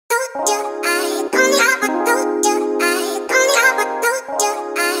A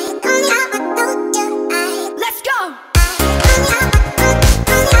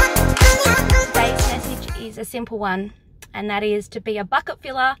simple one, and that is to be a bucket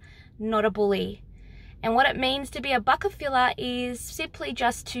filler, not a bully. And what it means to be a bucket filler is simply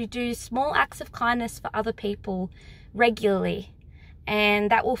just to do small acts of kindness for other people regularly,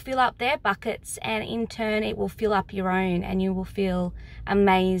 and that will fill up their buckets, and in turn it will fill up your own, and you will feel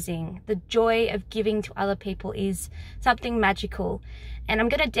amazing. The joy of giving to other people is something magical, and I'm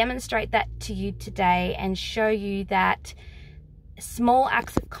going to demonstrate that to you today and show you that small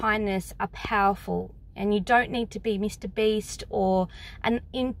acts of kindness are powerful. And you don't need to be Mr. Beast or an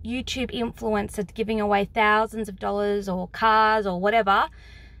YouTube influencer giving away thousands of dollars or cars or whatever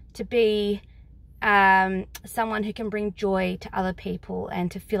to be someone who can bring joy to other people and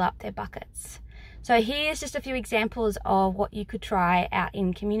to fill up their buckets. So here's just a few examples of what you could try out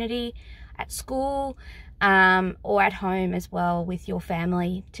in community, at school, or at home as well with your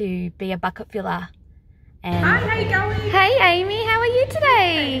family to be a bucket filler. And hi, how you going? Hey Amy, how are you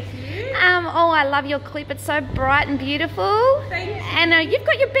today? Thank you. Oh, I love your clip. It's so bright and beautiful. Thank you. And you've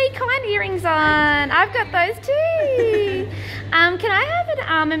got your Be Kind earrings on. I've got those too. Can I have an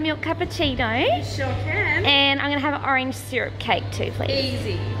almond milk cappuccino? You sure can. And I'm going to have an orange syrup cake too, please.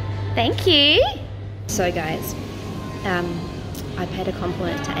 Easy. Thank you. So guys, I paid a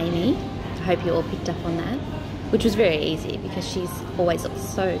compliment to Amy. I hope you all picked up on that, which was very easy because she's always looked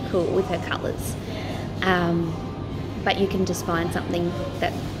so cool with her colours. But you can just find something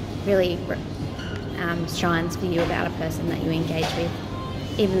that really shines for you about a person that you engage with,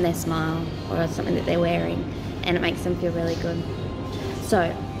 even their smile or something that they're wearing, and it makes them feel really good.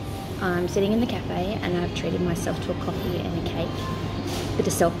 So I'm sitting in the cafe and I've treated myself to a coffee and a cake, a bit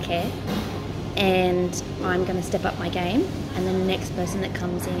of self-care, and I'm going to step up my game, and then the next person that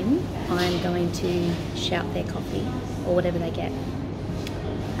comes in, I'm going to shout their coffee or whatever they get,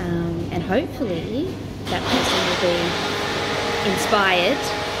 and hopefully that person will be inspired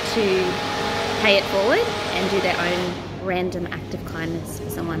to pay it forward and do their own random act of kindness for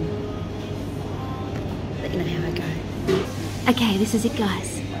someone. Let you know how I go. Okay, this is it,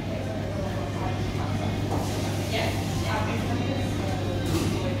 guys.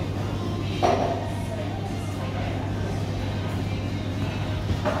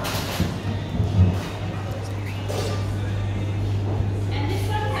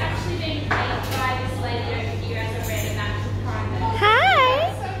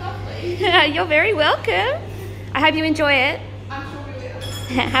 You're very welcome. I hope you enjoy it. I'm sure we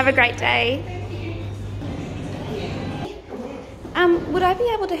will. Have a great day. Thank you. Would I be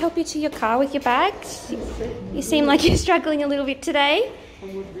able to help you to your car with your bags? You seem like you're struggling a little bit today. I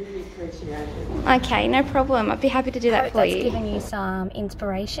would really appreciate it. Okay, no problem. I'd be happy to do that for you. That's given you some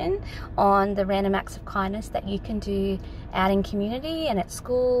inspiration on the random acts of kindness that you can do out in community and at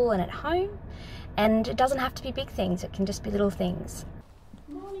school and at home. And it doesn't have to be big things, it can just be little things.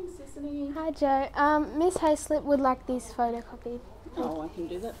 Morning, Sissany. Hi Joe, Miss Hayslip would like this photocopied. Oh, I can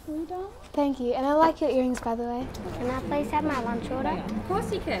do that for you, darling. Thank you, and I like your earrings by the way. Can I please have my lunch order? Of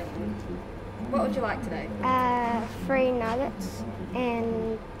course you can. What would you like today? 3 nuggets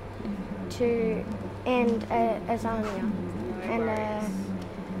and a lasagna and a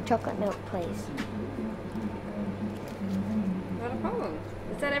chocolate milk, please. Not a problem.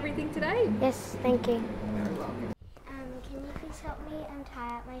 Is that everything today? Yes, thank you. Very welcome. Can you please help me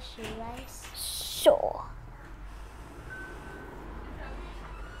untie up my shoelace? Sure.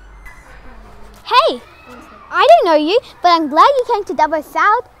 Hey, I don't know you, but I'm glad you came to Dubbo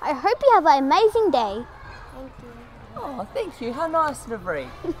South. I hope you have an amazing day. Thank you. Oh, thank you. How nice, Navri.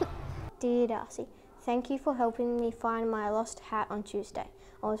 Dear Darcy, thank you for helping me find my lost hat on Tuesday.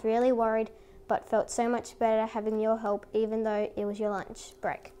 I was really worried, but felt so much better having your help, even though it was your lunch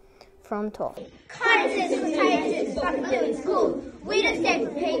break. From Talk. Kindness is contagious, Public School school. We don't stand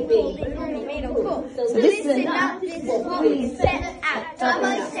for people, we don't mean a cool. So listen up, this is what we said at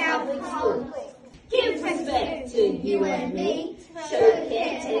Dubbo South Public School. Give respect to you and me, show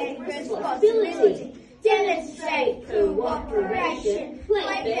care, take responsibility, demonstrate cooperation,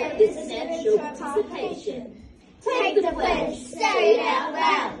 play fair is essential participation. Take the pledge, say it out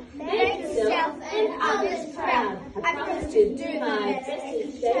loud, make yourself and others proud. I promise to do my best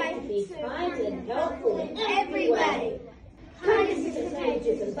each day to be kind and helpful in every way. Kindness is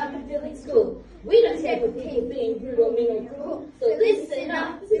contagious as Bucket Filling School. We don't stand for people being rude or mean or cruel, so listen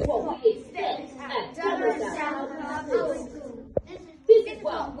up.